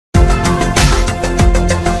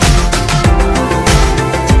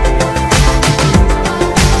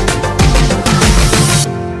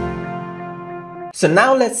So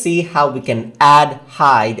now let's see how we can add,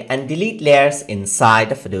 hide, and delete layers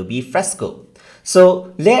inside of Adobe Fresco.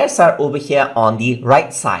 So layers are over here on the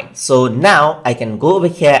right side. So now I can go over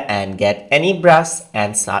here and get any brush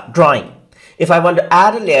and start drawing. If I want to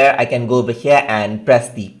add a layer, I can go over here and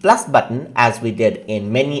press the plus button as we did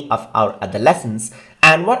in many of our other lessons.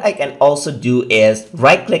 And what I can also do is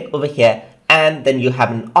right click over here, and then you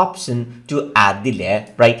have an option to add the layer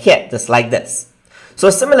right here, just like this. So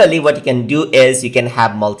similarly, what you can do is you can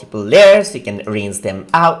have multiple layers. You can arrange them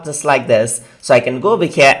out just like this. So I can go over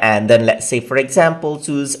here and then let's say, for example,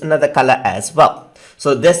 choose another color as well.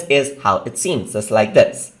 So this is how it seems, just like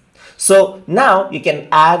this. So now you can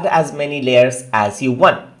add as many layers as you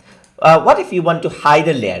want. What if you want to hide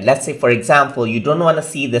a layer? Let's say, for example, you don't want to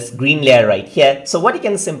see this green layer right here. So what you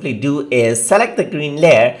can simply do is select the green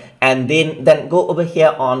layer and then go over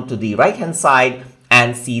here on to the right hand side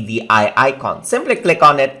and see the eye icon. Simply click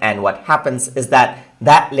on it, and what happens is that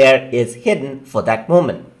layer is hidden for that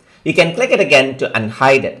moment. You can click it again to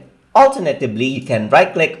unhide it. Alternatively, you can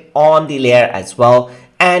right click on the layer as well,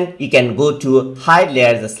 and you can go to hide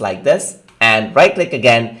layer just like this, and right click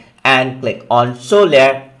again and click on show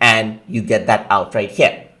layer, and you get that out right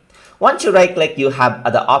here. Once you right click, you have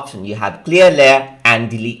other options. You have clear layer and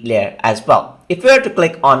delete layer as well. If you were to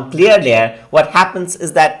click on clear layer, what happens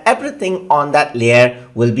is that everything on that layer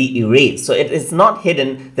will be erased. So it is not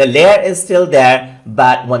hidden. The layer is still there,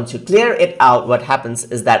 but once you clear it out, what happens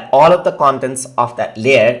is that all of the contents of that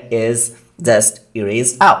layer is just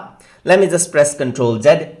erased out. Let me just press Ctrl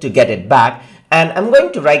Z to get it back. And I'm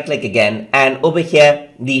going to right click again, and over here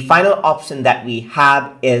the final option that we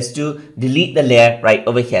have is to delete the layer right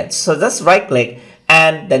over here. So just right click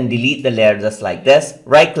and then delete the layer just like this.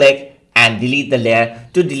 Right click and delete the layer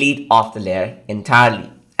to delete off the layer entirely.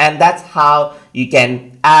 And that's how you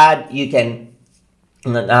can add, you can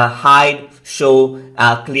hide, show,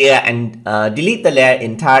 clear, and delete the layer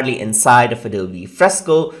entirely inside of Adobe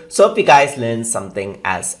Fresco. So hope you guys learned something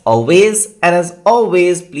as always. And as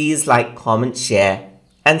always, please like, comment, share,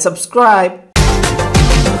 and subscribe.